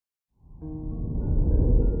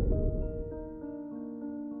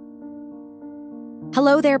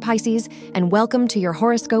Hello there, Pisces, and welcome to your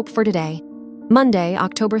horoscope for today, Monday,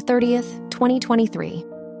 October 30th, 2023.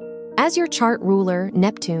 As your chart ruler,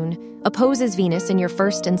 Neptune, opposes Venus in your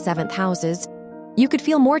 1st and 7th houses, you could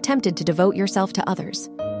feel more tempted to devote yourself to others.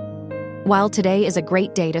 While today is a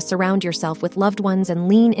great day to surround yourself with loved ones and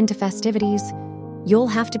lean into festivities, you'll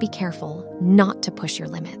have to be careful not to push your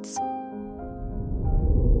limits.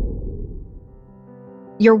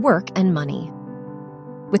 Your work and money.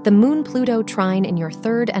 With the Moon-Pluto trine in your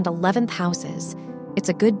 3rd and 11th houses, it's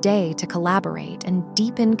a good day to collaborate and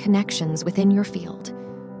deepen connections within your field.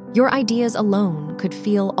 Your ideas alone could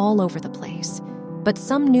feel all over the place, but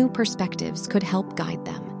some new perspectives could help guide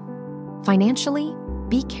them. Financially,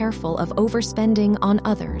 be careful of overspending on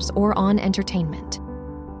others or on entertainment.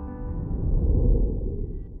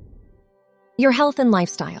 Your health and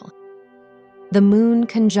lifestyle. The Moon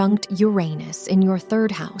conjunct Uranus in your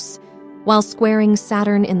 3rd house, while squaring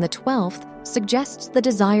Saturn in the 12th, suggests the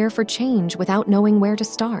desire for change without knowing where to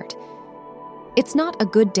start. It's not a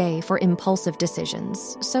good day for impulsive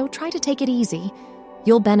decisions, so try to take it easy.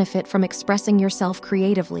 You'll benefit from expressing yourself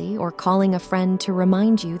creatively or calling a friend to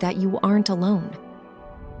remind you that you aren't alone.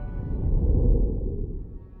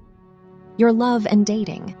 Your love and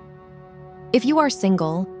dating. If you are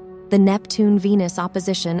single, the Neptune-Venus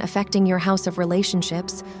opposition affecting your house of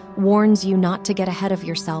relationships warns you not to get ahead of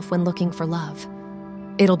yourself when looking for love.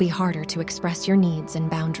 It'll be harder to express your needs and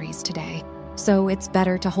boundaries today, so it's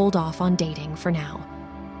better to hold off on dating for now.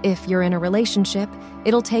 If you're in a relationship,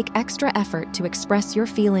 it'll take extra effort to express your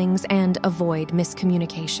feelings and avoid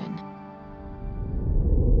miscommunication.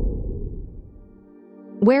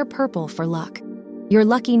 Wear purple for luck. Your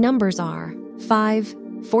lucky numbers are 5,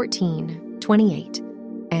 14, 28,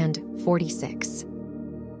 and 46.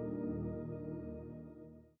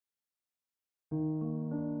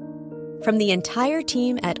 From the entire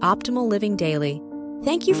team at Optimal Living Daily,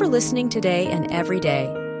 thank you for listening today and every day.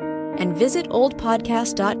 And visit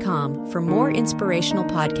oldpodcast.com for more inspirational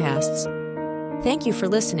podcasts. Thank you for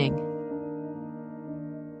listening.